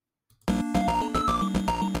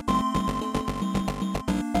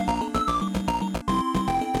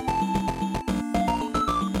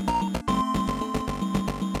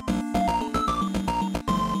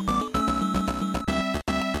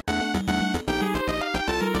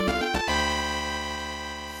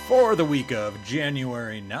For the week of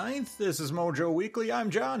January 9th, this is Mojo Weekly. I'm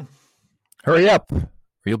John. Hurry up, or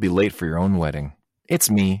you'll be late for your own wedding.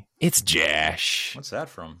 It's me. It's Josh. What's that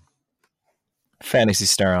from? Phantasy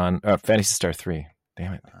Star 3.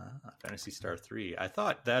 Damn it. Phantasy Star 3. I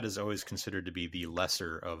thought that is always considered to be the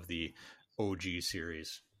lesser of the OG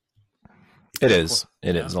series. It is.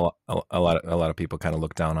 It is. A lot of people kind of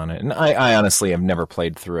look down on it. And I honestly have never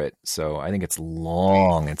played through it. So I think it's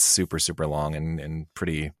long. It's super, super long and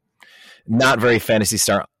pretty not very Phantasy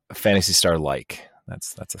Star like.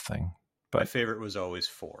 That's a thing. But my favorite was always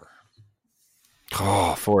 4.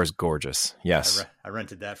 Oh, 4 is gorgeous. Yes. I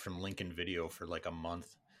rented that from Lincoln Video for like a month.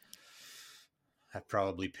 I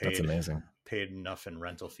probably That's amazing. Paid enough in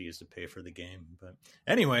rental fees to pay for the game. But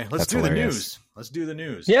anyway, let's do the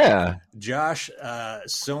news. Yeah. Josh,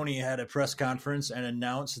 Sony had a press conference and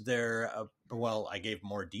announced their, I gave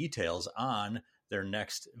more details on their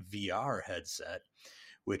next VR headset,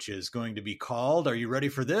 which is going to be called, are you ready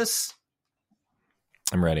for this?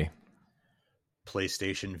 I'm ready.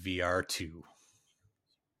 PlayStation VR 2.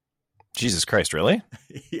 Jesus Christ, really?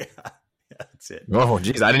 Yeah. That's it. Oh,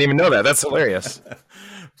 geez, I didn't even know that. That's hilarious.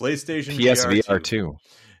 PlayStation PSVR 2.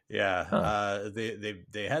 Yeah, Huh.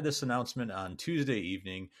 They had this announcement on Tuesday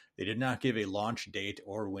evening. They did not give a launch date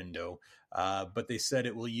or window, but they said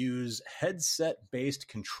it will use headset-based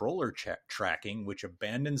controller tracking, which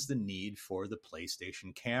abandons the need for the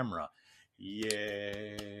PlayStation camera.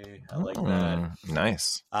 Yay. I like that.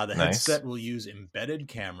 Nice. The headset will use embedded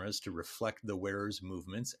cameras to reflect the wearer's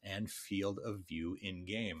movements and field of view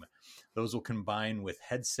in-game. Those will combine with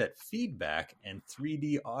headset feedback and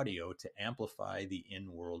 3D audio to amplify the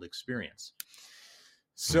in-world experience.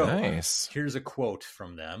 So nice. Here's a quote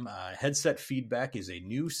from them. Headset feedback is a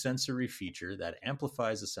new sensory feature that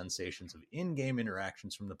amplifies the sensations of in-game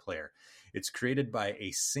interactions from the player. It's created by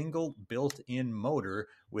a single built-in motor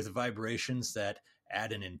with vibrations that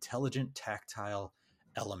add an intelligent tactile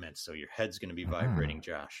element. So your head's going to be vibrating,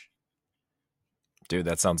 Josh. Dude,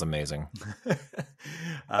 that sounds amazing.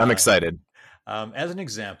 I'm excited. As an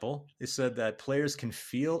example, they said that players can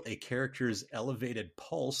feel a character's elevated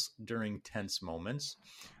pulse during tense moments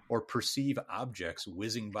or perceive objects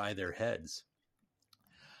whizzing by their heads.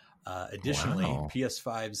 Additionally,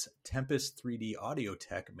 PS5's Tempest 3D audio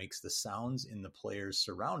tech makes the sounds in the player's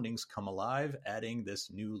surroundings come alive, adding this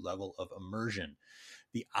new level of immersion.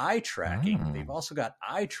 The eye tracking, they've also got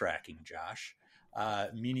eye tracking, Josh.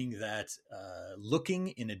 Meaning that looking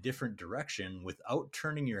in a different direction without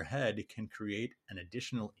turning your head can create an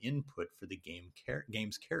additional input for the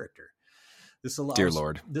game's character. This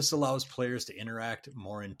allows players to interact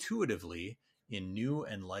more intuitively in new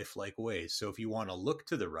and lifelike ways. So if you want to look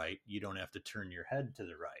to the right, you don't have to turn your head to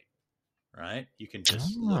the right? You can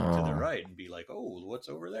just look to the right and be like, oh, what's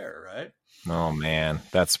over there, right? Oh, man,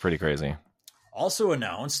 that's pretty crazy. Also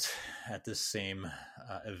announced at this same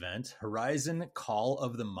event, Horizon Call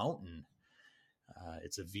of the Mountain.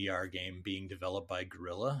 It's a VR game being developed by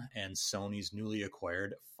Guerrilla and Sony's newly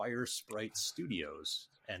acquired Fire Sprite Studios.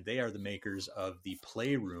 And they are the makers of the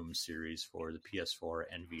Playroom series for the PS4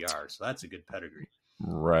 and VR. So that's a good pedigree.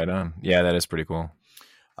 Right on. Yeah, that is pretty cool.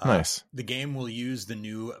 Nice. The game will use the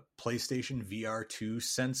new PlayStation VR 2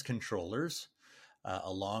 Sense controllers,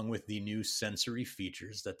 along with the new sensory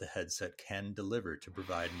features that the headset can deliver to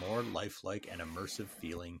provide more lifelike and immersive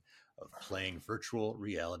feeling of playing virtual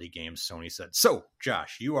reality games, Sony said. So,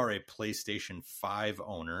 Josh, you are a PlayStation 5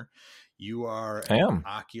 owner. You are an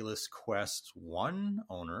Oculus Quest 1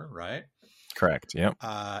 owner, right? Correct, yep.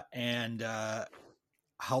 And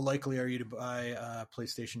how likely are you to buy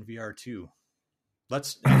PlayStation VR 2?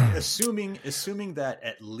 Let's assuming that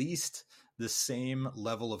at least the same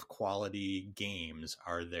level of quality games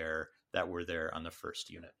are there that were there on the first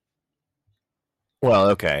unit.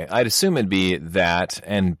 Well, okay. I'd assume it'd be that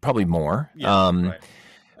and probably more. Yeah, right.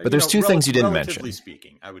 But there's two things you didn't mention. Relatively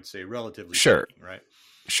speaking, I would say relatively speaking, right?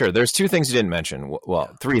 Sure. There's two things you didn't mention.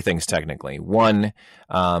 Well, three things technically. One,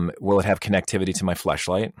 will it have connectivity to my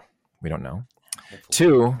flashlight? We don't know. Hopefully,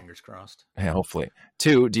 two, fingers crossed. Yeah, hopefully.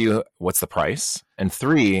 Two, what's the price? And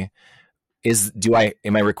three,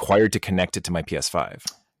 am I required to connect it to my PS5?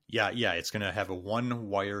 Yeah. It's going to have a one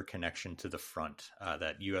wire connection to the front,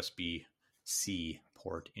 that USB-C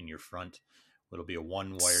port in your front. It'll be a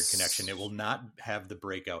one wired connection. It will not have the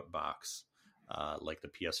breakout box like the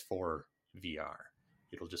PS4 VR.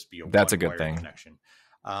 It'll just be That's a good thing. Connection.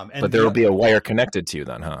 But there will be a wire connected to you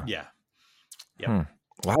then, huh? Yeah. Yep.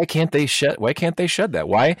 Why can't they shed that?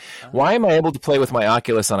 Why am I able to play with my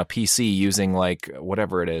Oculus on a PC using like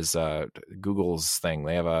whatever it is, Google's thing?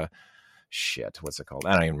 They have what's it called?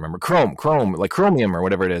 I don't even remember. Chrome, like Chromium or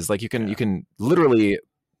whatever it is. Like you can literally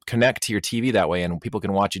connect to your TV that way, and people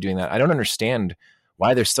can watch you doing that. I don't understand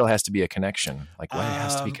why there still has to be a connection. Like, why it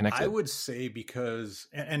has to be connected. I would say because,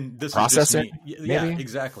 and this processor, is just me. Yeah, maybe?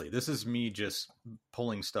 exactly. This is me just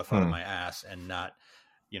pulling stuff out of my ass and not,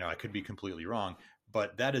 I could be completely wrong,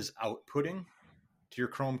 but that is outputting to your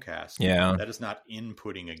Chromecast. Yeah. That is not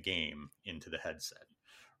inputting a game into the headset,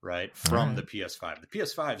 right? From the PS5. The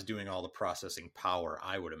PS5 is doing all the processing power,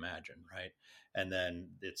 I would imagine, right? And then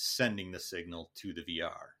it's sending the signal to the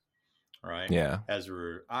VR. Right. Yeah. As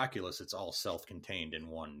for Oculus, it's all self-contained in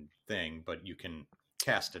one thing, but you can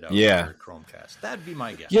cast it out yeah. with your Chromecast. That'd be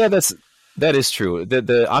my guess. Yeah, that is true.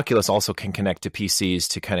 The Oculus also can connect to PCs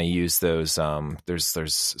to kind of use those.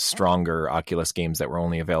 There's stronger Oculus games that were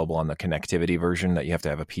only available on the connectivity version that you have to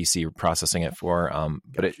have a PC processing it for.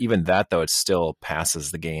 But even that though, it still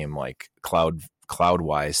passes the game like cloud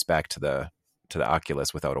wise back to the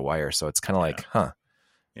Oculus without a wire. So it's kind of like, huh?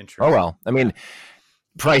 Interesting. Oh well. I mean.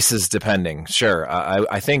 Prices depending, sure.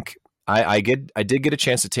 I think I did get a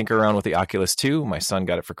chance to tinker around with the Oculus 2. My son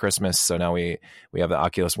got it for Christmas, so now we have the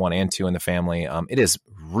Oculus 1 and 2 in the family. It is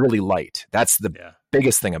really light. That's the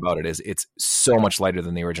biggest thing about it is it's so much lighter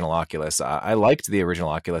than the original Oculus. I liked the original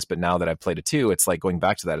Oculus, but now that I've played it too, it's like going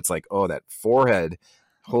back to that. It's like, oh, that forehead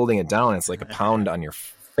holding it down. It's like a pound on your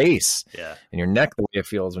face and your neck the way it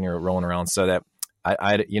feels when you're rolling around. So that.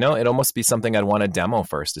 It almost be something I'd want to demo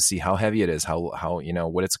first to see how heavy it is, how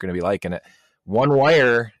what it's going to be like. And one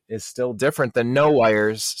wire is still different than no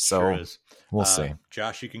wires. So sure we'll see.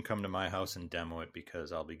 Josh, you can come to my house and demo it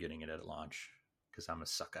because I'll be getting it at launch because I'm a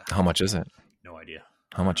sucker. How much is it? No idea.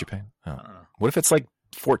 How much you pay? Oh. I don't know. What if it's like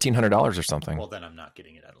 $1,400 or something? Well, then I'm not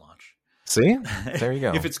getting it at launch. See, there you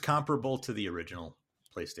go. If it's comparable to the original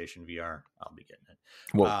PlayStation VR, I'll be getting it.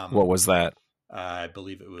 What was that? I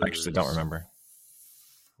believe it was. Actually, don't remember.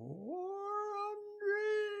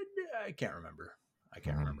 400. I can't remember.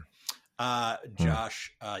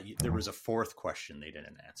 Josh, there was a fourth question they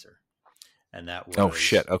didn't answer, and that was, oh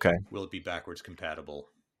shit. Okay. Will it be backwards compatible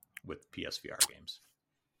with PSVR games?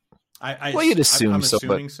 Well, you'd assume I'm so,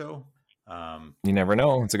 assuming but so. You never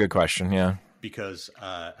know. It's a good question. Yeah. Because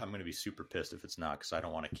I'm going to be super pissed if it's not, because I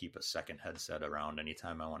don't want to keep a second headset around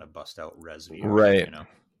anytime I want to bust out ResVR. Right.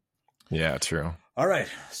 Yeah, true. All right.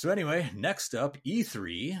 So anyway, next up,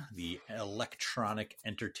 E3, the Electronic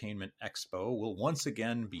Entertainment Expo, will once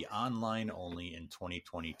again be online only in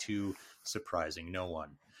 2022, surprising no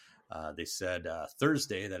one. They said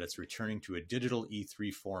Thursday that it's returning to a digital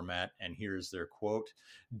E3 format, and here's their quote: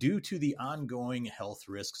 "Due to the ongoing health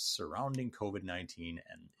risks surrounding COVID-19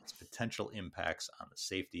 and its potential impacts on the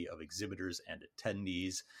safety of exhibitors and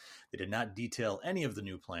attendees, they did not detail any of the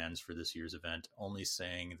new plans for this year's event, only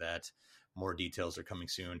saying that more details are coming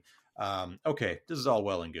soon." Okay, this is all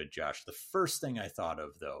well and good, Josh. The first thing I thought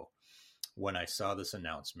of, though, when I saw this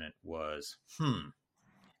announcement was,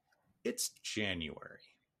 it's January.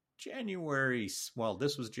 Well,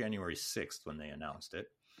 this was January 6th when they announced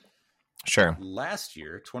it. Sure. Last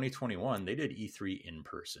year, 2021, they did E3 in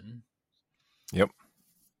person. Yep.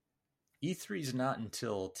 E3 is not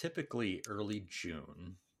until typically early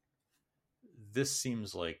June. This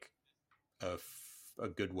seems like a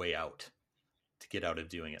good way out to get out of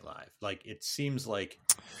doing it live. Like it seems like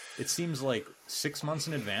 6 months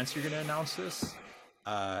in advance you're going to announce this.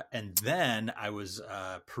 And then I was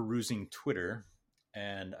perusing Twitter,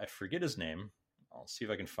 and I forget his name. I'll see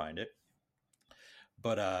if I can find it.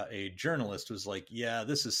 But a journalist was like, "Yeah,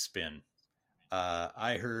 this is spin."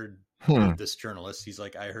 I heard this journalist. He's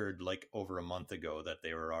like, "I heard like over a month ago that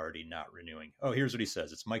they were already not renewing." Oh, here's what he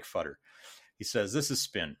says. It's Mike Futter. He says, "This is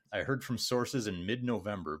spin. I heard from sources in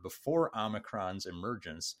mid-November, before Omicron's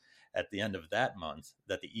emergence at the end of that month,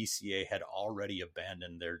 that the ECA had already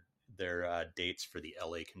abandoned their dates for the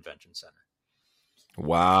LA Convention Center."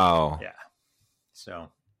 Wow. Yeah.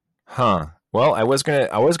 So. Well, I was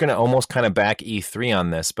gonna almost kind of back E3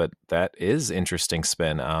 on this, but that is interesting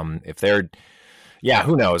spin. If they're,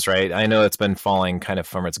 who knows, right? I know it's been falling kind of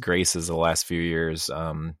from its graces the last few years.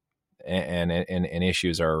 And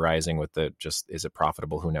issues are arising with is it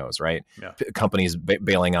profitable? Who knows, right? Yeah. Companies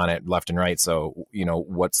bailing on it left and right. So,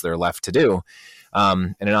 what's there left to do?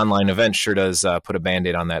 And an online event sure does put a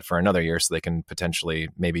Band-Aid on that for another year, so they can potentially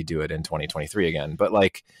maybe do it in 2023 again. But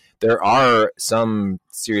like, there are some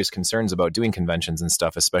serious concerns about doing conventions and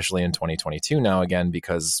stuff, especially in 2022 now again,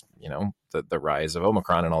 because, the rise of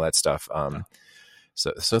Omicron and all that stuff.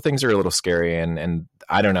 So things are a little scary, and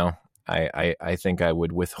I don't know. I think I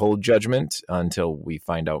would withhold judgment until we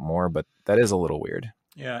find out more, but that is a little weird.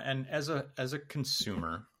 Yeah, and as a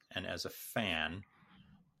consumer and as a fan,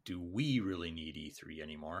 do we really need E3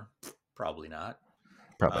 anymore? Probably not.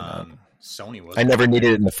 Probably not. Sony was. I never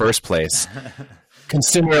needed it in the first place.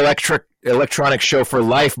 Consumer electronic show for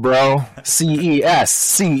life, bro.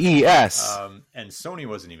 CES. And Sony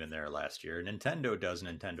wasn't even there last year. Nintendo does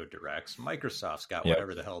Nintendo Directs. Microsoft's got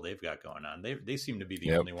whatever the hell they've got going on. They seem to be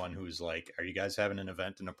the only one who's like, are you guys having an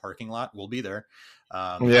event in a parking lot? We'll be there.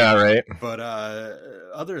 Yeah, right. But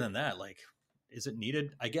other than that, like, is it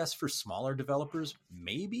needed? I guess for smaller developers,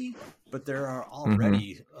 maybe. But there are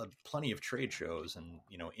already plenty of trade shows and,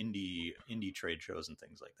 you know, indie trade shows and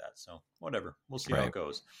things like that. So whatever, we'll see how it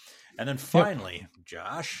goes. And then finally,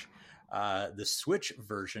 Josh, the Switch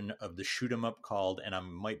version of the shoot 'em up called, and I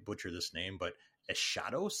might butcher this name, but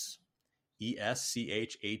ESCHATOS,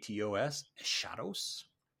 ESCHATOS, ESCHATOS.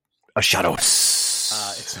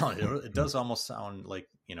 ESCHATOS. It does almost sound like,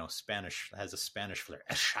 you know, Spanish, has a Spanish flair.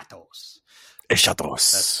 ESCHATOS. That's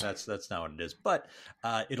not what it is. But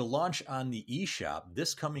it'll launch on the eShop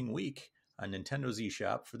this coming week on Nintendo's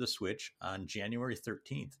eShop for the Switch on January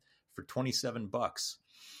 13th for $27.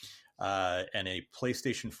 And a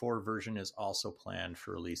PlayStation 4 version is also planned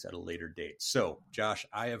for release at a later date. So, Josh,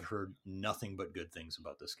 I have heard nothing but good things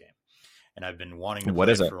about this game, and I've been wanting to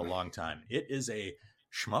play it for a long time. It is a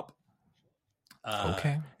shmup.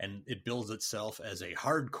 And it bills itself as a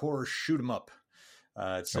hardcore shoot 'em up.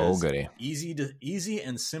 It says easy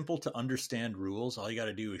and simple to understand rules. All you got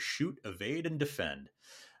to do is shoot, evade, and defend.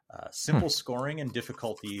 Simple scoring and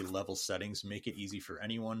difficulty level settings make it easy for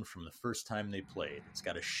anyone from the first time they played. It's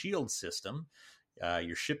got a shield system.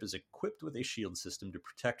 Your ship is equipped with a shield system to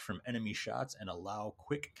protect from enemy shots and allow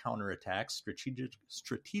quick counterattacks.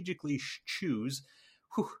 Strategically choose,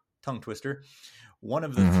 tongue twister, one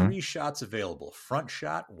of the 3 shots available: front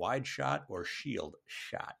shot, wide shot, or shield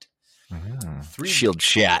shot. Shield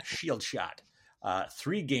shot.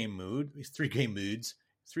 3 game modes: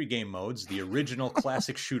 the original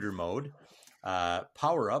classic shooter mode,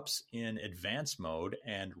 power-ups in advanced mode,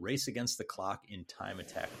 and race against the clock in time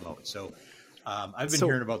attack mode. So I've been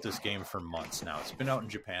hearing about this game for months now. It's been out in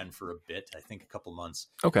Japan for a bit, I think a couple months.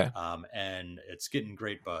 And it's getting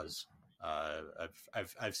great buzz.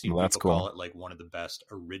 I've seen people call it like one of the best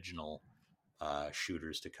original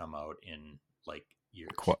shooters to come out in like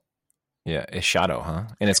years. Yeah, it's Shadow, huh?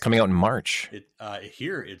 And it's coming out in March.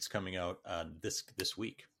 Here it's coming out this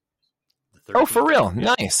week. Oh, for real?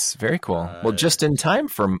 Yeah. Nice, very cool. Well, just in time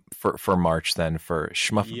for March then for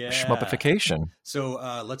shmuppification.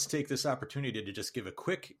 So let's take this opportunity to just give a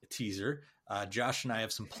quick teaser. Josh and I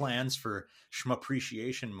have some plans for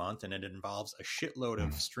Shmup-Appreciation Month, and it involves a shitload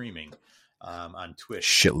of streaming on Twitch.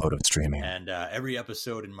 Shitload of streaming. And every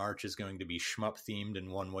episode in March is going to be shmup themed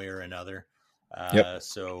in one way or another.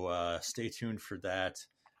 So stay tuned for that.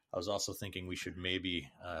 I was also thinking we should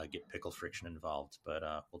maybe get Pickle Friction involved, but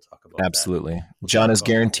we'll talk about absolutely. that. John is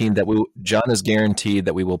guaranteed that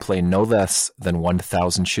we will play no less than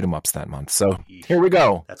 1,000 shoot 'em ups that month. So here we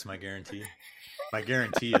go. That's my guarantee. My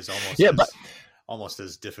guarantee is almost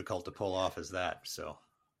as difficult to pull off as that. So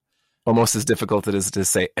almost as difficult it is to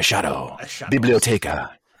say ESCHATO,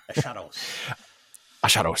 Biblioteca, ESCHATOS.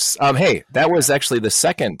 Hey, that was actually the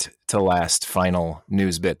second to last final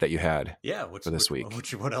news bit that you had. For this week.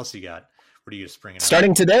 What else you got? What are you springing out?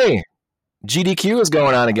 Starting today, GDQ is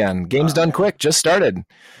going on again. Games Done Quick just started.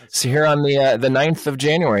 So here on the 9th of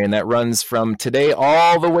January, and that runs from today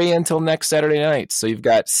all the way until next Saturday night. So you've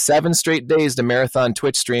got 7 straight days to marathon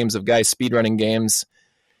Twitch streams of guys speedrunning games.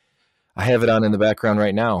 I have it on in the background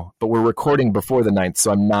right now, but we're recording before the 9th,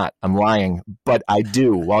 so I'm lying. But I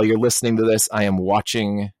do. While you're listening to this, I am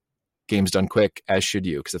watching Games Done Quick, as should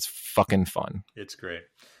you, because it's fucking fun. It's great.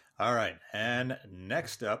 All right. And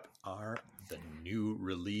next up are the new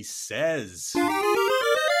releases.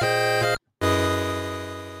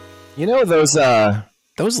 You know, those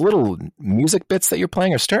little music bits that you're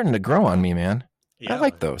playing are starting to grow on me, man. Yeah, I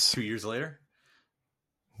like those. 2 years later?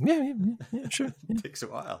 Yeah, sure. It takes a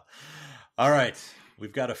while. All right.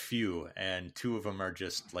 We've got a few, and 2 of them are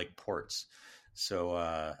just like ports. So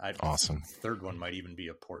awesome. The third one might even be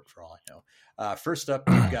a port for all I know. First up,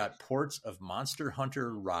 we've got ports of Monster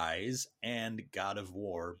Hunter Rise and God of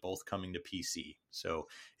War, both coming to PC. So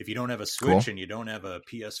if you don't have a Switch and you don't have a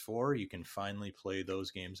PS4, you can finally play those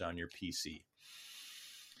games on your PC.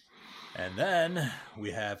 And then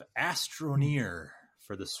we have Astroneer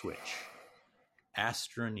for the Switch.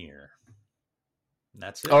 Astroneer.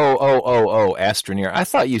 That's it. Oh, Astroneer. I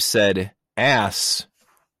thought you said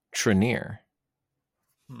Astroneer.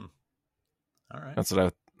 All right. That's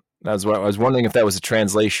what I was wondering if that was a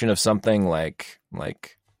translation of something like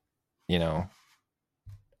you know,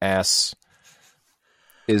 ass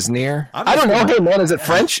is near. I don't know. Hey man, is it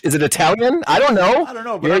French? Is it Italian? I don't know.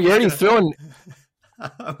 But you're already throwing.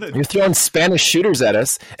 You're throwing Spanish shooters at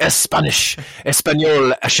us. Espanol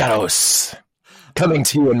ESCHATOS. Coming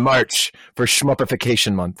to you in March for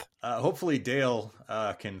Schmuppification Month. Hopefully Dale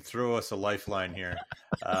can throw us a lifeline here.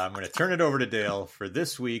 I'm going to turn it over to Dale for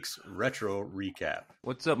this week's Retro Recap.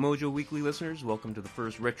 What's up, MoJoWeekly listeners? Welcome to the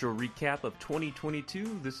first Retro Recap of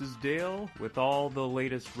 2022. This is Dale with all the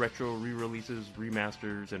latest retro re-releases,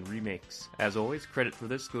 remasters, and remakes. As always, credit for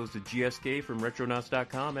this goes to GSK from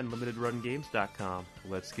Retronauts.com and LimitedRunGames.com.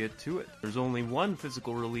 Let's get to it. There's only one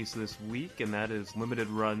physical release this week, and that is Limited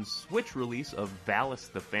Run's Switch release of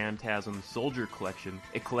Valis the Phantasm Soldier Collection.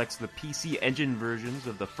 It collects the PC Engine versions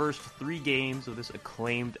of the first 3 games of this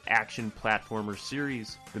acclaimed action platformer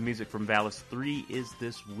series. The music from Valis 3 is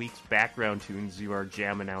this week's background tunes you are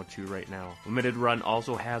jamming out to right now. Limited Run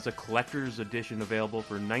also has a collector's edition available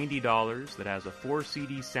for $90 that has a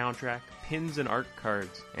 4-CD soundtrack, pins and art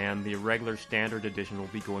cards, and the regular standard edition will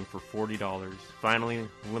be going for $40. Finally,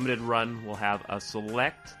 Limited Run will have a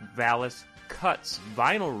select Valis Cuts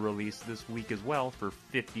vinyl release this week as well for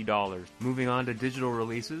 $50. Moving on to digital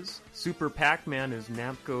releases, Super Pac-Man is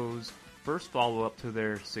Namco's first follow-up to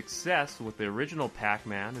their success with the original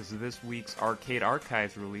Pac-Man is this week's Arcade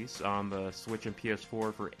Archives release on the Switch and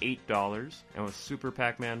PS4 for $8. And with Super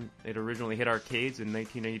Pac-Man, it originally hit arcades in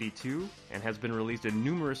 1982 and has been released in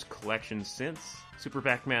numerous collections since. Super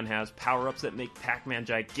Pac-Man has power-ups that make Pac-Man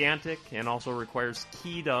gigantic and also requires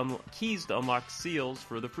keys to unlock seals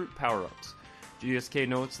for the fruit power-ups. GSK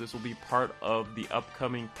notes this will be part of the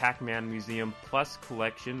upcoming Pac-Man Museum Plus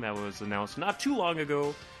collection that was announced not too long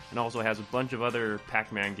ago and also has a bunch of other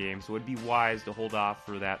Pac-Man games, so it'd be wise to hold off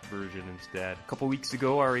for that version instead. A couple weeks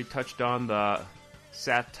ago, I already touched on the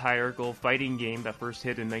satirical fighting game that first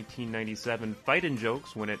hit in 1997, Fightin'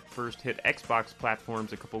 Jokes, when it first hit Xbox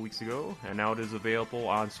platforms a couple weeks ago, and now it is available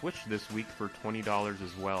on Switch this week for $20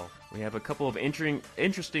 as well. We have a couple of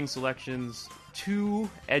interesting selections, 2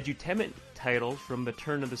 edutainment titles from the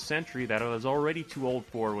turn of the century that I was already too old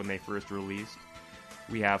for when they first released.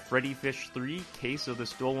 We have Freddy Fish 3, Case of the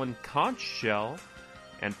Stolen Conch Shell,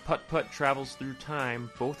 and Putt Putt Travels Through Time,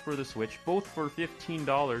 both for the Switch, both for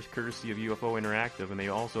 $15, courtesy of UFO Interactive, and they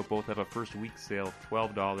also both have a first week sale of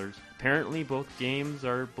 $12. Apparently, both games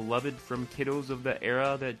are beloved from kiddos of the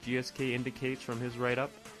era that GSK indicates from his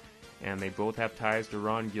write-up, and they both have ties to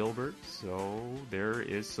Ron Gilbert, so there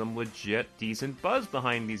is some legit decent buzz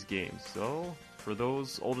behind these games. So, for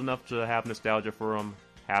those old enough to have nostalgia for them,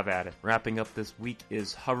 have at it. Wrapping up this week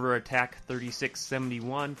is Hover Attack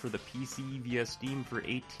 3671 for the PC via Steam for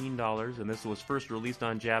 $18, and this was first released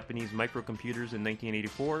on Japanese microcomputers in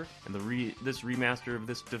 1984, and this remaster of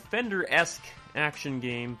this Defender-esque action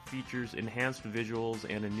game features enhanced visuals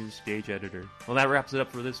and a new stage editor. Well, that wraps it up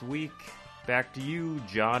for this week. Back to you,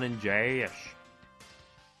 John and Jayesh.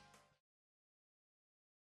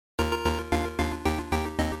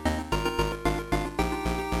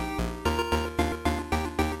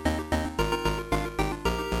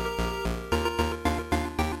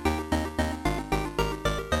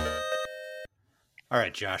 All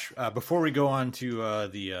right, Josh, before we go on to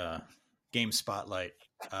the game spotlight,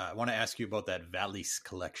 I want to ask you about that Valis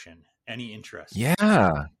collection. Any interest? Yeah.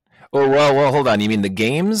 Oh, well, hold on. You mean the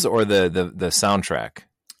games or the soundtrack?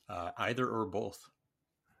 Either or both.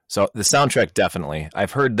 So the soundtrack, definitely.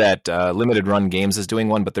 I've heard that Limited Run Games is doing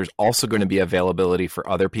one, but there's also going to be availability for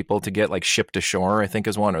other people to get, like Ship to Shore, I think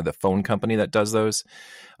is one, or the phone company that does those.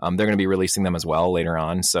 They're going to be releasing them as well later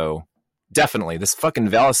on. So definitely, this fucking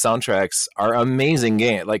Valis soundtracks are amazing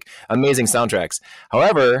amazing soundtracks.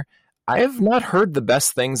 However, I have not heard the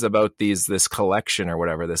best things about this collection or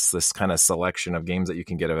whatever, this kind of selection of games that you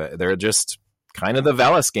can get of it. They're just kind of the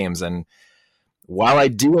Valis games, and while I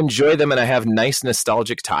do enjoy them and I have nice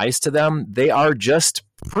nostalgic ties to them, they are just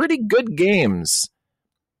pretty good games.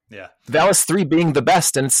 Yeah. Valis 3 being the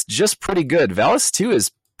best, and it's just pretty good. Valis 2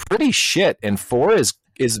 is pretty shit, and 4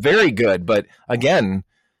 is very good, but again,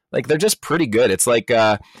 like, they're just pretty good. It's like,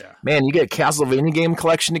 man, you get a Castlevania game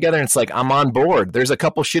collection together, and it's like, I'm on board. There's a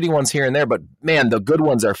couple shitty ones here and there, but man, the good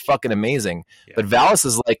ones are fucking amazing. Yeah. But Valis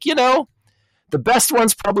is like, the best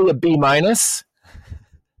one's probably a B-.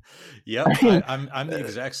 Yep, I'm the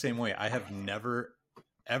exact same way. I have never,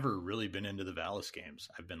 ever really been into the Valis games.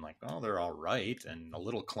 I've been like, oh, they're all right and a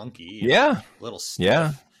little clunky. Yeah. A little stiff.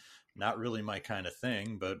 Yeah. Not really my kind of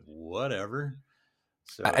thing, but whatever.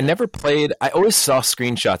 So, I never played. I always saw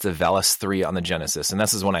screenshots of Valis 3 on the Genesis, and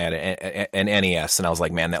this is when I had an NES, and I was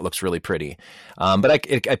like, man, that looks really pretty. But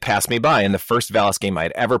it passed me by, and the first Valis game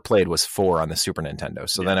I'd ever played was 4 on the Super Nintendo.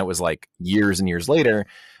 So then it was like years and years later.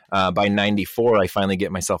 by 94, I finally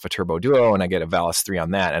get myself a Turbo Duo and I get a Valis 3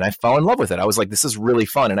 on that. And I fell in love with it. I was like, this is really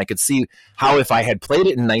fun. And I could see how if I had played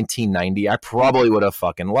it in 1990, I probably would have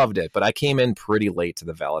fucking loved it. But I came in pretty late to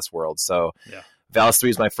the Valis world. So Valis 3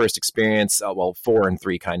 is my first experience. 4 and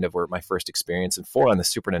 3 kind of were my first experience. And 4 on the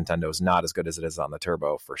Super Nintendo is not as good as it is on the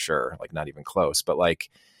Turbo for sure. Like not even close. But like,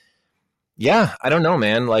 yeah, I don't know,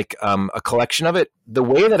 man. Like a collection of it, the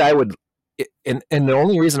way that I would, and the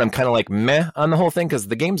only reason I'm kind of like meh on the whole thing, because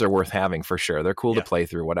the games are worth having for sure. They're cool to play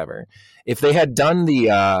through, whatever. If they had done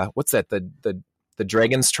the what's that, the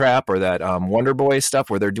Dragon's Trap or that Wonder Boy stuff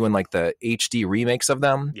where they're doing like the HD remakes of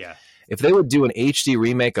them. Yeah. If they would do an HD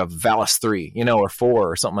remake of Valis 3, you know, or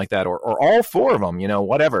 4 or something like that, or all 4 of them, you know,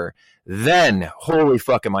 whatever, then holy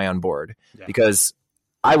fuck am I on board. Yeah. Because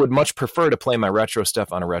I would much prefer to play my retro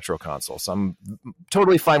stuff on a retro console. So I'm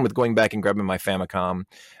totally fine with going back and grabbing my Famicom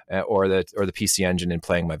or the PC Engine and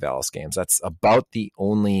playing my Valis games. That's about the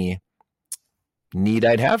only need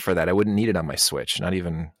I'd have for that. I wouldn't need it on my Switch, not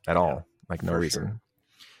even at all. Like no reason. Sure.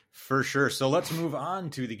 For sure. So let's move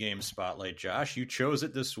on to the game spotlight, Josh. You chose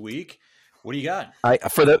it this week. What do you got?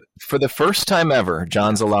 For the first time ever,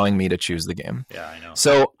 John's allowing me to choose the game. Yeah, I know.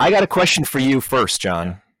 So I got a question for you first, John.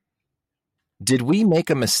 Yeah. Did we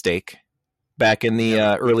make a mistake back in the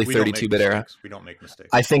early 32-bit era? We don't make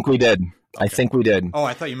mistakes. I think we did. Okay. I think we did. Oh,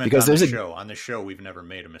 I thought you meant because on the show. On the show, we've never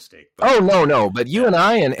made a mistake. But... Oh, no. But you and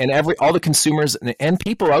I and all the consumers and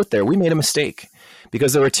people out there, we made a mistake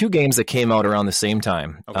because there were 2 games that came out around the same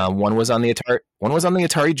time. Okay. One was on the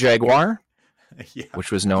Atari Jaguar,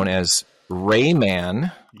 which was known as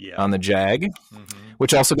Rayman on the Jag,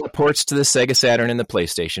 which also got ports to the Sega Saturn and the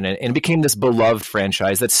PlayStation, and became this beloved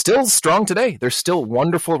franchise that's still strong today. There's still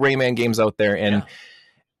wonderful Rayman games out there, and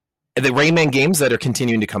the Rayman games that are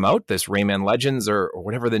continuing to come out, this Rayman Legends or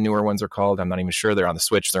whatever the newer ones are called, I'm not even sure. They're on the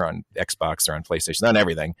Switch, they're on Xbox, they're on PlayStation, they're on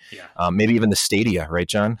everything. Maybe even the Stadia, right,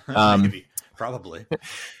 John? Maybe. Probably.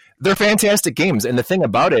 They're fantastic games, and the thing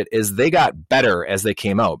about it is they got better as they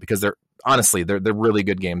came out because they're really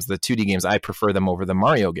good games. The 2D games, I prefer them over the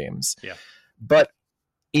Mario games. Yeah. But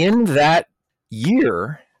in that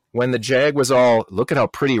year, when the Jag was all, look at how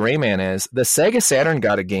pretty Rayman is, the Sega Saturn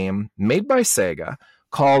got a game made by Sega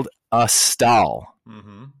called Astal.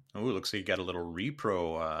 Mm-hmm. Oh, it looks like you got a little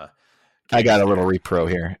repro. I got a little repro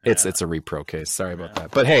here. It's a repro case. Sorry about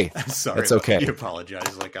that. But hey, sorry, it's okay. You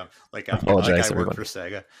apologize like I work for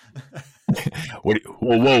Sega.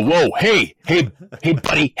 Whoa. Hey,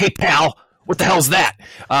 buddy. Hey, pal. What the hell's that?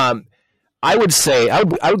 I would say, I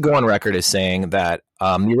would go on record as saying that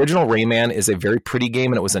the original Rayman is a very pretty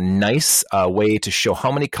game, and it was a nice way to show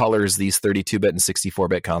how many colors these 32-bit and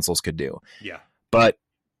 64-bit consoles could do. Yeah. But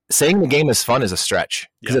saying the game is fun is a stretch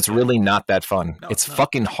because it's really not that fun. No, it's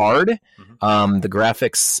fucking hard. Mm-hmm. The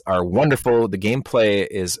graphics are wonderful. The gameplay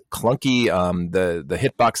is clunky. The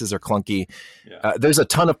hitboxes are clunky. Yeah. There's a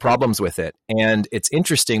ton of problems with it. And it's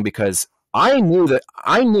interesting because I knew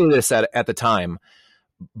this at the time,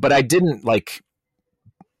 but I didn't wasn't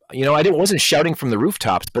shouting from the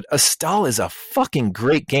rooftops, but Astal is a fucking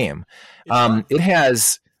great game. It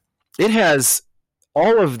has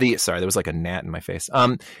all of the, sorry, there was like a gnat in my face.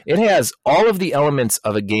 It has all of the elements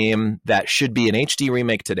of a game that should be an HD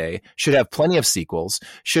remake today, should have plenty of sequels,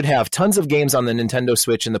 should have tons of games on the Nintendo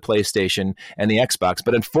Switch and the PlayStation and the Xbox.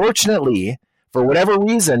 But unfortunately, for whatever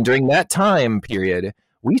reason, during that time period,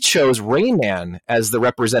 we chose Rayman as the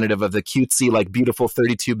representative of the cutesy, like beautiful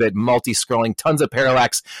 32-bit multi-scrolling, tons of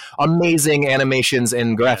parallax, amazing animations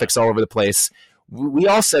and graphics all over the place. We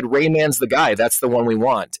all said Rayman's the guy. That's the one we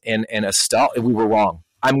want. And Astal, we were wrong.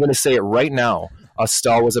 I'm going to say it right now.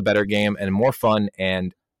 Astal was a better game and more fun,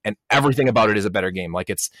 and everything about it is a better game. Like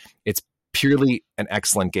it's purely an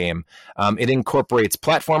excellent game. It incorporates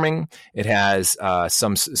platforming. It has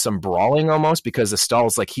some brawling almost, because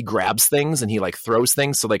Astal's like he grabs things and he like throws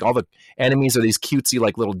things. So like all the enemies are these cutesy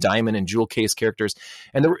like little diamond and jewel case characters.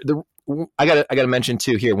 And I gotta mention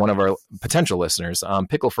too here, one of our potential listeners,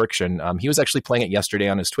 Pickle Friction. He was actually playing it yesterday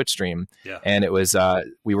on his Twitch stream, and it was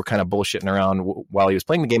we were kind of bullshitting around while he was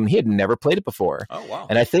playing the game, and he had never played it before. Oh wow!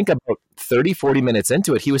 And I think about 30-40 minutes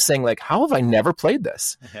into it, he was saying like, "How have I never played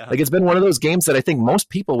this?" Yeah. Like it's been one of those games that I think most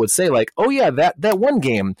people would say like, "Oh yeah, that one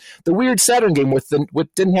game, the weird Saturn game with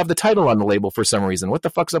didn't have the title on the label for some reason. What the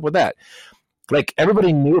fuck's up with that?" Like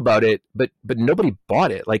everybody knew about it, but nobody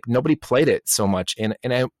bought it. Like nobody played it so much. And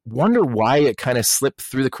I wonder why it kind of slipped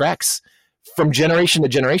through the cracks from generation to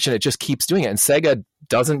generation. It just keeps doing it. And Sega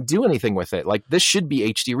doesn't do anything with it. Like this should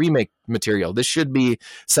be HD remake material. This should be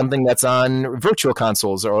something that's on virtual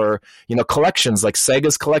consoles or, collections like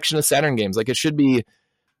Sega's collection of Saturn games. Like it should be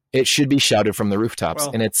shouted from the rooftops.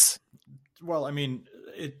 Well, and it's, well, I mean,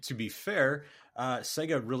 to be fair,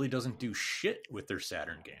 Sega really doesn't do shit with their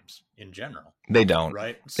Saturn games in general. They don't.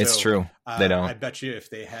 Right? It's true. They don't. I bet you if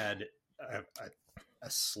they had a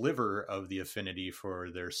sliver of the affinity for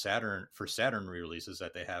their Saturn re-releases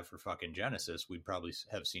that they have for fucking Genesis, we'd probably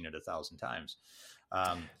have seen it 1,000 times.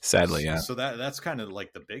 Sadly, yeah. So that's kind of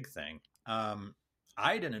like the big thing.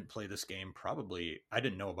 I didn't play this game. I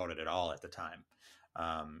didn't know about it at all at the time.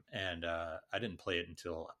 And I didn't play it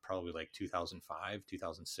until probably like 2005,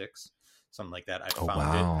 2006, something like that.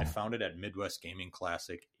 I found it at Midwest Gaming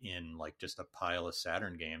Classic in like just a pile of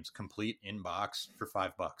Saturn games, complete in box for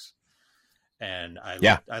 $5. And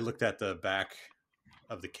I looked at the back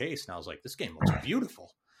of the case and I was like, this game looks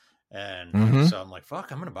beautiful. And so I'm like,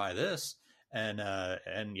 fuck, I'm going to buy this. And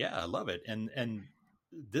yeah, I love it. And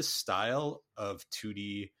this style of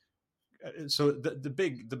 2D. So the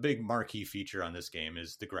big marquee feature on this game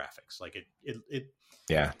is the graphics. Like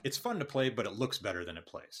it's fun to play, but it looks better than it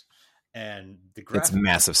plays. And it's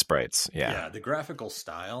massive sprites. Yeah. The graphical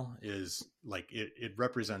style is like, it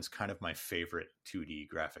represents kind of my favorite 2D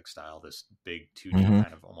graphic style, this big 2D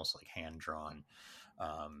kind of almost like hand drawn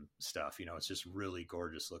stuff. You know, it's just really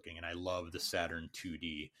gorgeous looking. And I love the Saturn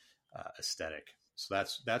 2D aesthetic. So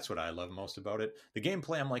that's what I love most about it. The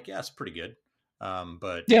gameplay, I'm like, yeah, it's pretty good.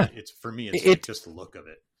 But it's for me, it's like just the look of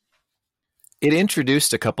it. It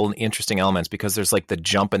introduced a couple interesting elements because there's like the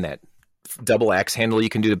jump in that double axe handle you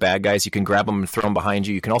can do to bad guys. You can grab them and throw them behind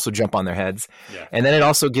you. You can also jump on their heads. Yeah. And then it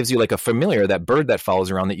also gives you like a familiar, that bird that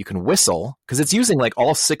follows around that you can whistle, because it's using like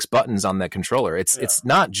all 6 buttons on that controller. It's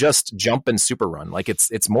not just jump and super run. Like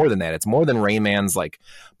it's more than that. It's more than Rayman's like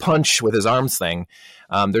punch with his arms thing.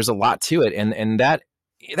 There's a lot to it. And that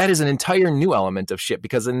is an entire new element of shit,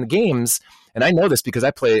 because in the games, and I know this because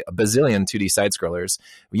I play a bazillion 2D side scrollers,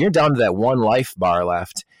 when you're down to that 1 life bar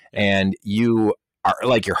left and you are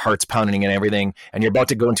like, your heart's pounding and everything, and you're about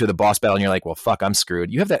to go into the boss battle and you're like, well, fuck, I'm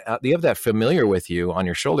screwed. You have that familiar with you on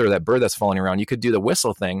your shoulder, that bird that's falling around. You could do the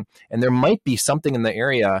whistle thing, and there might be something in the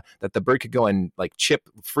area that the bird could go and like chip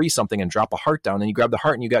free something and drop a heart down, and you grab the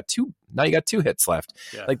heart and you got 2 hits left.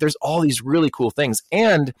 Yeah. Like there's all these really cool things.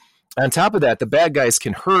 And on top of that, the bad guys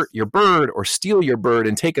can hurt your bird or steal your bird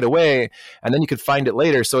and take it away, and then you could find it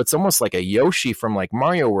later. So it's almost like a Yoshi from like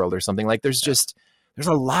Mario World or something. Like there's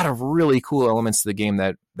a lot of really cool elements to the game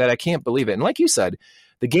that I can't believe it. And like you said,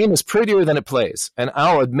 the game is prettier than it plays, and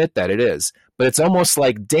I'll admit that it is. But it's almost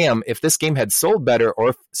like, damn, if this game had sold better,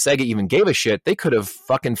 or if Sega even gave a shit, they could have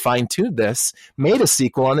fucking fine-tuned this, made a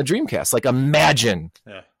sequel on the Dreamcast. Like imagine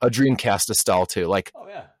a Dreamcast Astal 2. Like, oh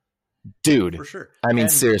yeah. Dude, for sure. I mean,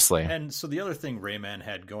 seriously. And so the other thing Rayman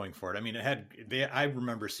had going for it, I mean, I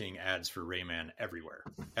remember seeing ads for Rayman everywhere.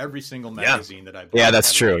 Every single magazine that I bought. Yeah,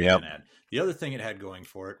 that's true. Yeah. The other thing it had going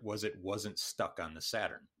for it was it wasn't stuck on the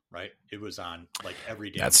Saturn, right? It was on like every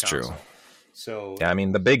damn That's console. True. So yeah, I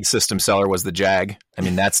mean, the big system seller was the Jag. I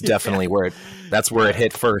mean, that's definitely where it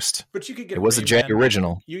hit first. But you could get it was Rayman, a Jag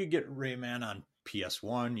original. You could get Rayman on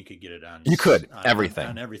PS1. You could get it on. Everything.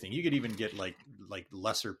 On everything. You could even get like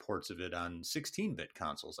lesser ports of it on 16-bit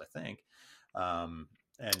consoles, I think. And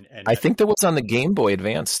I think that was on the Game Boy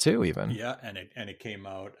Advance too, even. Yeah, and it came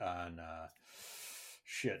out on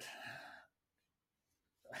shit.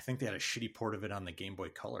 I think they had a shitty port of it on the Game Boy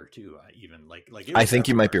Color too. Even like I think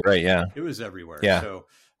you might be right. Yeah, it was everywhere. Yeah. So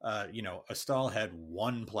Astal had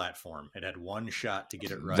one platform. It had one shot to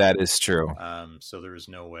get it right. That is true. So there was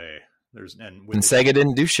no way. And Sega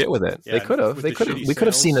didn't do shit with it. Yeah, they could have. We could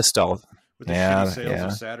have seen Astal. With the shitty sales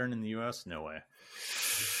of Saturn in the US, no way.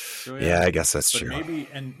 So, I guess that's true.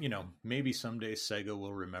 Maybe someday Sega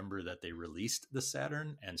will remember that they released the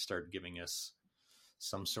Saturn and start giving us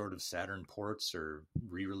some sort of Saturn ports or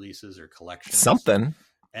re-releases or collections. Something.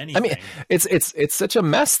 Anything. I mean, it's such a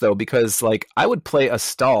mess though, because like I would play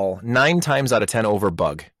Astal 9 times out of 10 over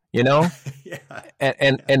Bug. You know, yeah.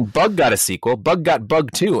 And Bug got a sequel. Bug got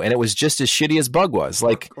Bug 2, and it was just as shitty as Bug was.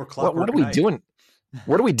 Like, or what are we doing?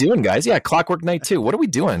 What are we doing, guys? Yeah, Clockwork Knight 2. What are we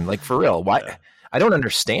doing? Like, for real? Why? Yeah. I don't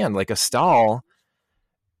understand. Like, Astal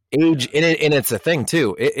age, and it's a thing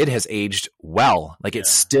too. It has aged well. Like, it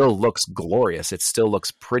still looks glorious. It still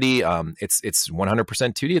looks pretty. It's 100%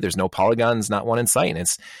 2D. There's no polygons, not one in sight. And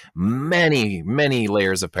it's many, many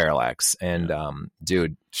layers of parallax. And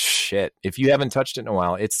dude, shit. If you haven't touched it in a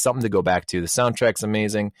while, it's something to go back to. The soundtrack's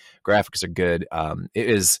amazing. Graphics are good. It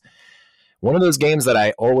is one of those games that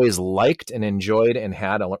I always liked and enjoyed and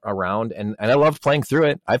had around, and I loved playing through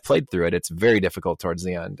it. I've played through it. It's very difficult towards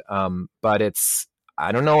the end, but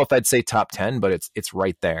I don't know if I'd say top 10, but it's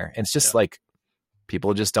right there. And it's just like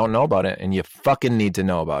people just don't know about it, and you fucking need to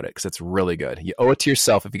know about it because it's really good. You owe it to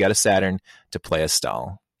yourself if you got a Saturn to play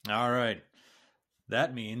Astal. All right.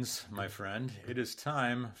 That means, my friend, it is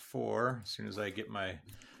time for, as soon as I get my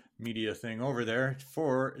media thing over there,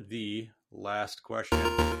 for the last question.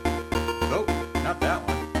 Oh, not that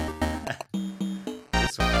one.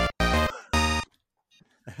 This one.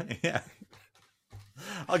 Yeah.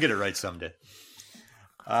 I'll get it right someday.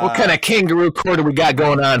 What kind of kangaroo court do we got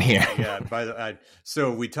going on here? Yeah.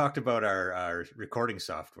 So we talked about our recording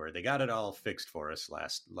software. They got it all fixed for us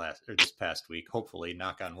this past week. Hopefully,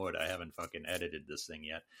 knock on wood. I haven't fucking edited this thing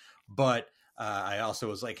yet, but I also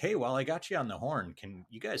was like, hey, while I got you on the horn, can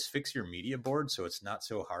you guys fix your media board so it's not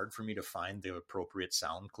so hard for me to find the appropriate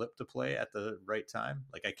sound clip to play at the right time?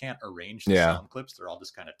 Like, I can't arrange the sound clips. They're all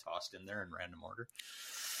just kind of tossed in there in random order.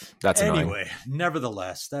 That's anyway. Annoying.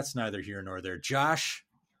 Nevertheless, that's neither here nor there. Josh,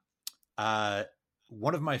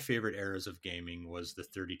 one of my favorite eras of gaming was the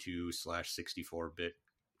 32/64-bit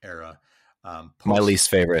era. My least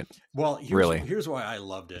favorite. Well, here's why I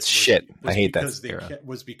loved it. Shit, I hate that era.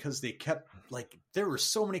 Was because they kept, like, there were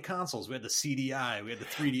so many consoles. We had the CDI, we had the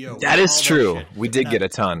 3DO. That is true. We did get a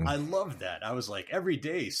ton. I loved that. I was like, every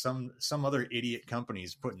day some other idiot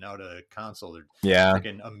company's putting out a console.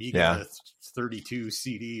 Freaking Amiga 32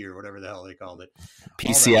 CD or whatever the hell they called it.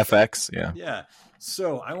 PCFX. Yeah. Yeah.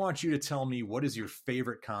 So I want you to tell me, what is your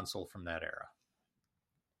favorite console from that era?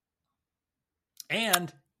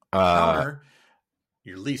 And counter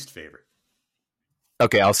your least favorite.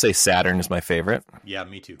 Okay, I'll say Saturn is my favorite. Yeah,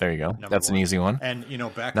 me too. There you go. That's an easy one. And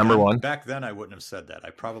back then I wouldn't have said that. I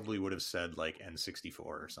probably would have said like N64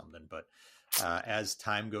 or something. But as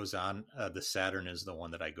time goes on, the Saturn is the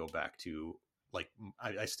one that I go back to. Like,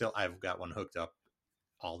 I've got one hooked up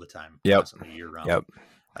all the time. Constantly, year round. Yep.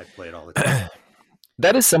 I play it all the time.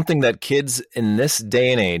 That is something that kids in this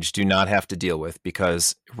day and age do not have to deal with,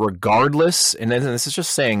 because regardless, and this is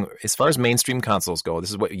just saying, as far as mainstream consoles go, this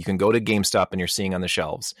is what you can go to GameStop and you're seeing on the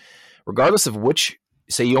shelves. Regardless of which,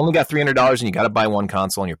 say you only got $300 and you got to buy one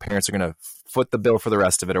console and your parents are going to foot the bill for the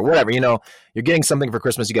rest of it or whatever, you're getting something for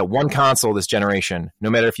Christmas. You get one console this generation. No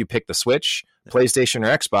matter if you pick the Switch, PlayStation,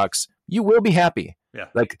 or Xbox, you will be happy. Yeah.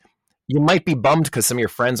 Like, you might be bummed because some of your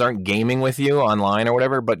friends aren't gaming with you online or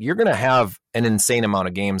whatever, but you're going to have an insane amount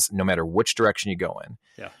of games no matter which direction you go in.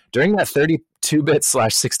 Yeah. During that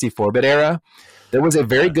 32-bit/64-bit era, there was a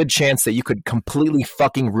very good chance that you could completely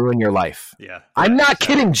fucking ruin your life. Yeah. I'm not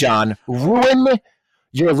kidding, John. Ruin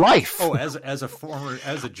your life. Oh, as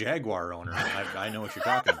a Jaguar owner, I know what you're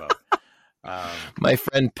talking about. My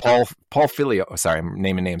friend Paul Filio, sorry, I'm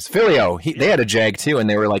naming names. Filio, they had a Jag too, and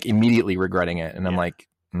they were like immediately regretting it. And I'm like,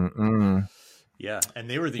 yeah, and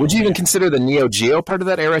they were the. Would you even consider the Neo Geo part of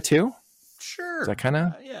that era too? Sure. Is that kind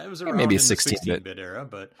of? Yeah, it was around maybe a in 16-bit era.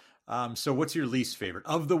 But so, what's your least favorite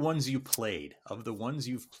of the ones you played?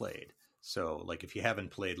 So, like, if you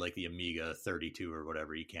haven't played like the Amiga 32 or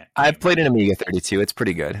whatever, you can't. I've played an Amiga 32. It's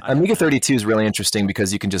pretty good. Amiga 32 is really interesting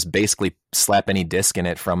because you can just basically slap any disc in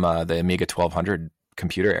it from the Amiga 1200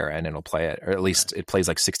 computer era, and it'll play it, or at least it plays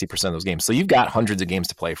like 60% of those games. So you've got hundreds of games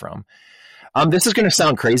to play from. This is going to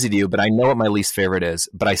sound crazy to you, but I know what my least favorite is,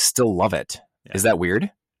 but I still love it. Yeah. Is that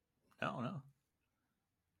weird? No.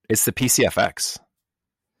 It's the PCFX.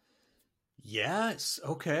 Yes.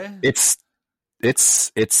 Okay. Its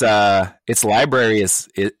library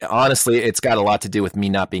honestly, it's got a lot to do with me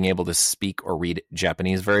not being able to speak or read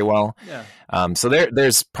Japanese very well. Yeah. So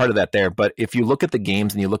there's part of that there. But if you look at the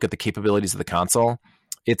games and you look at the capabilities of the console,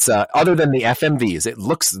 it's other than the FMVs,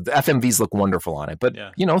 the FMVs look wonderful on it. But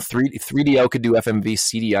 3DO could do FMVs,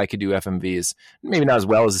 CDI could do FMVs, maybe not as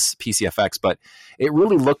well as PCFX, but it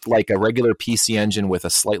really looked like a regular PC engine with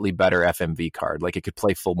a slightly better FMV card. Like, it could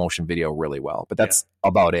play full motion video really well, but that's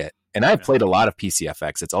about it. And I've played a lot of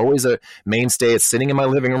PCFX. It's always a mainstay. It's sitting in my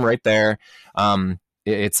living room right there.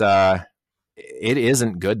 It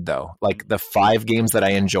isn't good though. Like, the 5 games that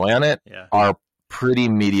I enjoy on it are pretty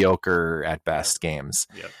mediocre at best games.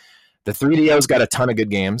 Yep. The 3DO's got a ton of good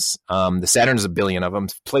games. The Saturn's a billion of them.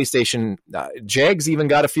 PlayStation, Jag's even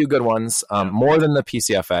got a few good ones, more than the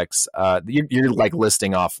PCFX. You're like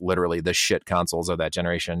listing off literally the shit consoles of that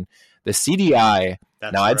generation. The CDI,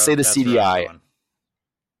 I'd say the CDI,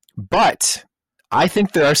 but I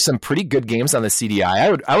think there are some pretty good games on the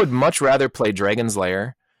CDI. I would much rather play Dragon's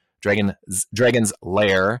Lair, or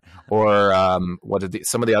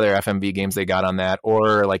some of the other FMV games they got on that,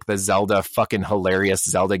 or like the Zelda, fucking hilarious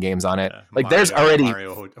Zelda games on it. Like, there's already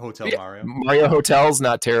Mario Hotel's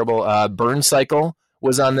not terrible. Burn Cycle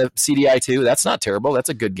was on the CDI too. That's not terrible. That's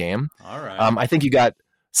a good game. All right. I think you got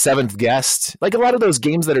Seventh Guest. Like, a lot of those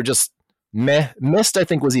games that are just meh. Myst, I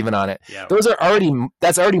think, was even on it. Yeah.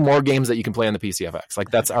 That's already more games that you can play on the PCFX.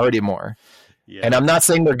 Like, that's already more. Yeah. And I'm not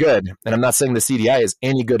saying they're good, and I'm not saying the CDI is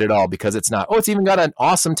any good at all, because it's not. Oh, it's even got an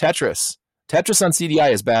awesome Tetris. Tetris on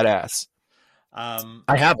CDI is badass. I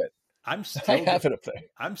have it. I have it up there.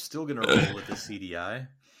 I'm still gonna roll with the CDI.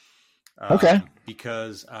 Okay.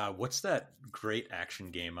 Because what's that great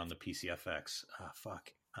action game on the PCFX?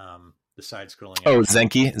 The side-scrolling. Oh,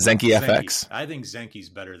 Zenki FX. I think Zenki's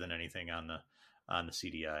better than anything on the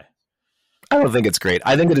CDI. I don't think it's great.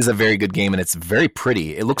 I think it is a very good game, and it's very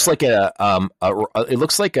pretty. It looks like a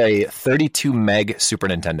 32 meg Super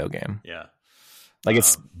Nintendo game. Yeah, like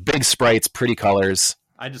it's big sprites, pretty colors.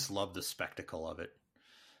 I just love the spectacle of it.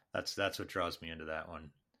 That's what draws me into that one.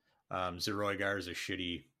 Zeroigar is a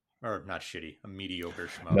mediocre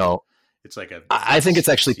schmo. No, it's like I think it's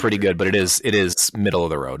actually pretty good, but it is middle of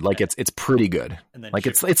the road. Like it's pretty good. And then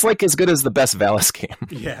it's like as good as the best Valis game.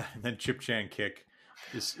 Yeah, and then Chip Chan Kick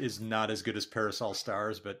is not as good as Parasol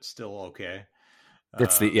Stars, but still okay.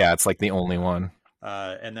 It's like the only one.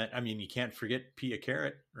 And then you can't forget Pia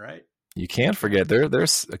Carrot, right? You can't forget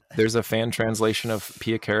there's a fan translation of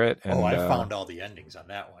Pia Carrot. And, I found all the endings on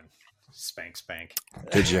that one. Spank.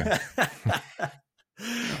 Did you?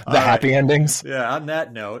 The happy endings. Yeah. On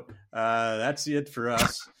that note, that's it for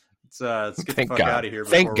us. Let's get the fuck out of here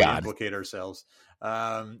before we implicate ourselves.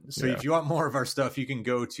 If you want more of our stuff, you can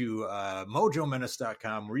go to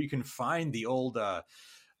MoJoMenace.com, where you can find the old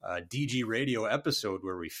DG Radio episode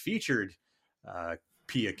where we featured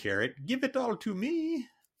Pia Carrot. Give it all to me.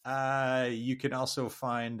 You can also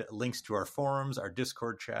find links to our forums, our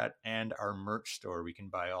Discord chat, and our merch store. We can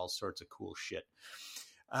buy all sorts of cool shit.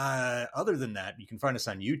 Other than that, you can find us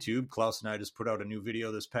on YouTube. Klaus and I just put out a new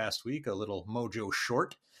video this past week, a little Mojo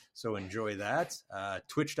short. So enjoy that.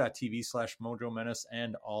 Twitch.tv/MoJoMenace,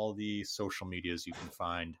 and all the social medias you can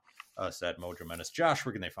find us at Mojo Menace. Josh,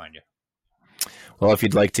 where can they find you? Well, if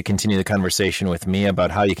you'd like to continue the conversation with me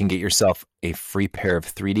about how you can get yourself a free pair of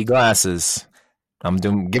 3D glasses, I'm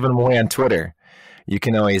giving them away on Twitter. You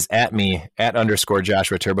can always at me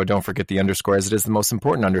 @_Joshua Turbo. Don't forget the underscore, as it is the most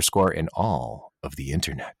important underscore in all of the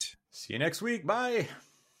internet. See you next week. Bye.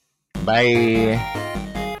 Bye.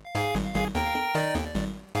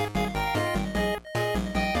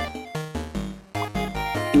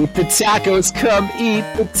 Eat the tacos, come eat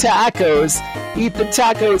the tacos. Eat the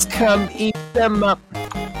tacos, come eat them up.